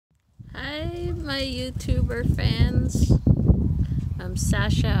Hi, my YouTuber fans. I'm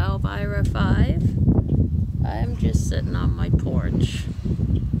Sasha Elvira 5. I'm just sitting on my porch.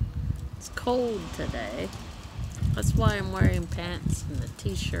 It's cold today. That's why I'm wearing pants and a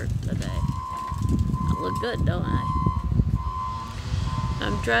t-shirt today. I look good, don't I?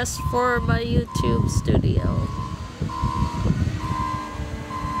 I'm dressed for my YouTube studio.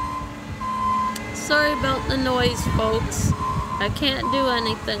 Sorry about the noise, folks. I can't do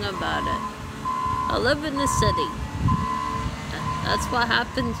anything about it. I live in the city. That's what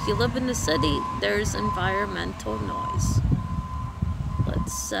happens. You live in the city, there's environmental noise.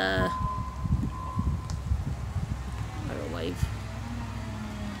 Let's, wave.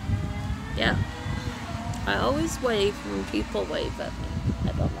 Yeah. I always wave when people wave at me.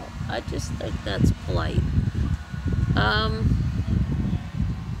 I don't know. I just think that's polite.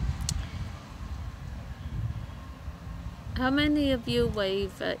 How many of you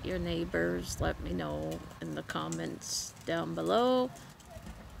wave at your neighbors? Let me know in the comments down below.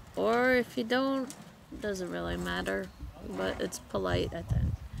 Or if you don't, it doesn't really matter, but it's polite, I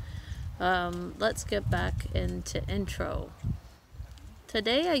think. Let's get back into intro.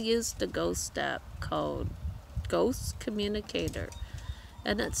 Today I used a ghost app called Ghost Communicator,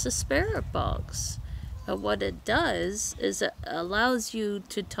 and it's a spirit box. And what it does is it allows you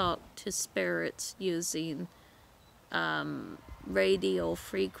to talk to spirits using radio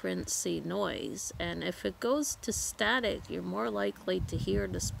frequency noise, and if it goes to static, you're more likely to hear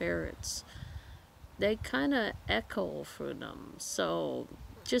the spirits. They kind of echo through them, so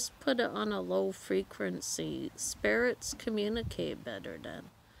just put it on a low frequency. Spirits communicate better then.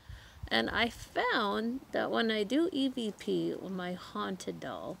 And I found that when I do EVP with my haunted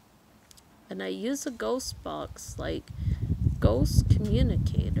doll and I use a ghost box like Ghost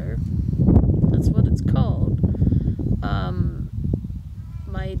Communicator, that's what it's called,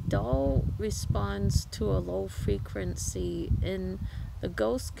 my doll responds to a low frequency in the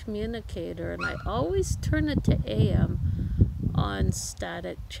Ghost Communicator, and I always turn it to AM on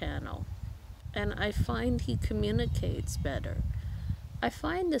static channel, and I find he communicates better. I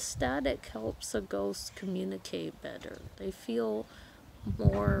find the static helps a ghost communicate better. They feel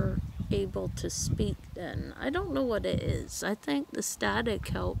more able to speak then. I don't know what it is. I think the static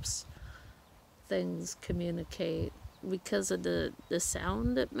helps things communicate because of the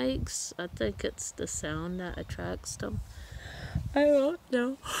sound it makes. I think it's the sound that attracts them. I don't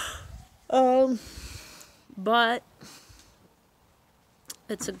know. But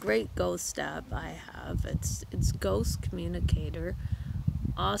it's a great ghost app I have. It's Ghost Communicator.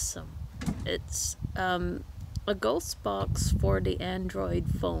 Awesome. It's a ghost box for the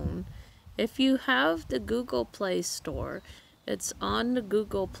Android phone. If you have the Google Play Store, it's on the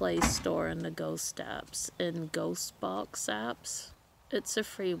Google Play Store and the Ghost apps and Ghost Box apps. It's a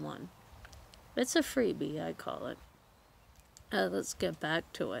free one. It's a freebie, I call it. Let's get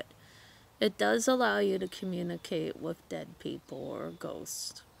back to it. It does allow you to communicate with dead people or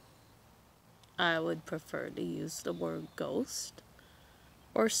ghosts. I would prefer to use the word ghost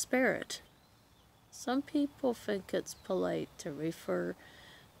or spirit. Some people think it's polite to refer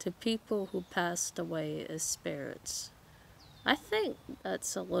to people who passed away as spirits. I think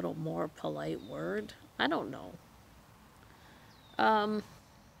that's a little more polite word. I don't know.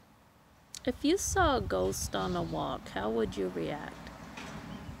 If you saw a ghost on a walk, how would you react?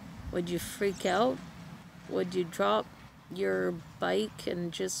 Would you freak out? Would you drop your bike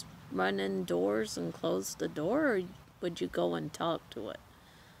and just run indoors and close the door, or would you go and talk to it?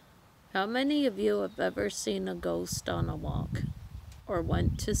 How many of you have ever seen a ghost on a walk, or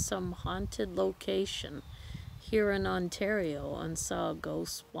went to some haunted location here in Ontario and saw a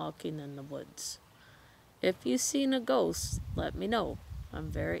ghost walking in the woods? If you've seen a ghost, let me know. I'm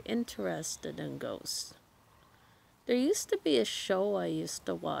very interested in ghosts. There used to be a show I used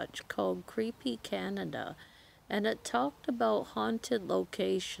to watch called Creepy Canada, and it talked about haunted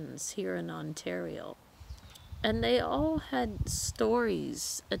locations here in Ontario. And they all had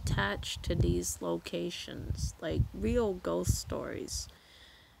stories attached to these locations, like real ghost stories.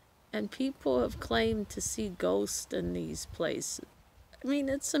 And people have claimed to see ghosts in these places. I mean,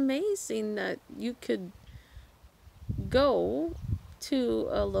 it's amazing that you could go to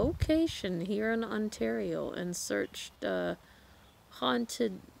a location here in Ontario and search the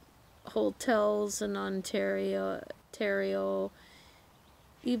haunted hotels in Ontario.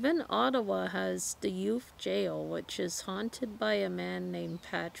 Even Ottawa has the youth jail, which is haunted by a man named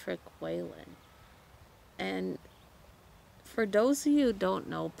Patrick Whalen. And for those of you who don't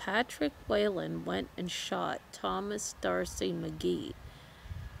know, Patrick Whalen went and shot Thomas Darcy McGee,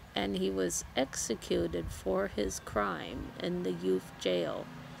 and he was executed for his crime in the youth jail.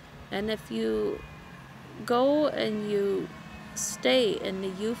 And if you go and you stay in the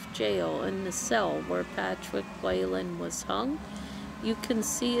youth jail in the cell where Patrick Whalen was hung, you can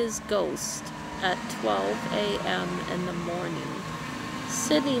see his ghost at 12 a.m. in the morning,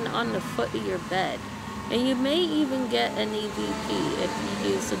 sitting on the foot of your bed. And you may even get an EVP if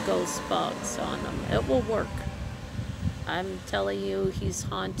you use a ghost box on him. It will work. I'm telling you, he's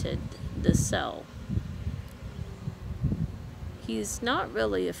haunted the cell. He's not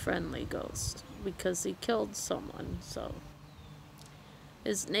really a friendly ghost because he killed someone, so.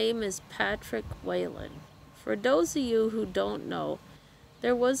 His name is Patrick Whalen. For those of you who don't know,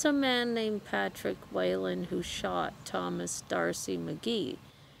 there was a man named Patrick Whalen who shot Thomas Darcy McGee.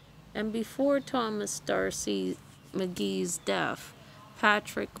 And before Thomas Darcy McGee's death,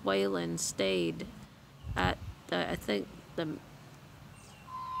 Patrick Whalen stayed at I think the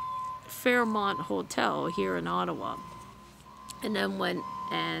Fairmont Hotel here in Ottawa. And then went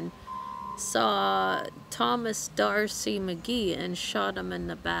and saw Thomas D'Arcy McGee and shot him in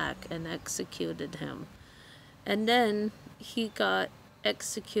the back and executed him. And then he got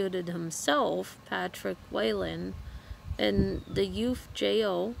executed himself, Patrick Whalen, in the youth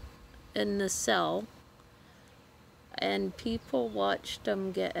jail in the cell. And people watched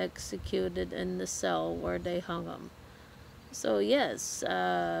him get executed in the cell where they hung him. So yes,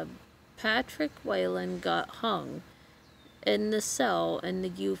 Patrick Whalen got hung in the cell in the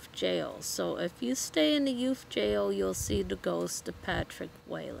youth jail. So if you stay in the youth jail, you'll see the ghost of Patrick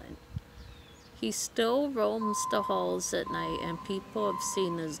Whalen. He still roams the halls at night and people have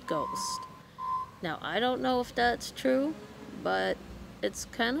seen his ghost. Now, I don't know if that's true, but it's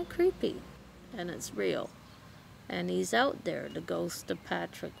kind of creepy and it's real. And he's out there, the ghost of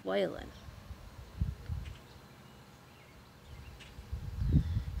Patrick Whalen.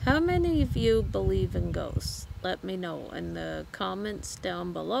 How many of you believe in ghosts? Let me know in the comments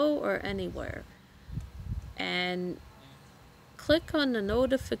down below or anywhere. And click on the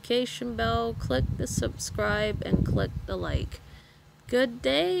notification bell, click the subscribe, and click the like. Good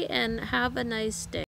day and have a nice day.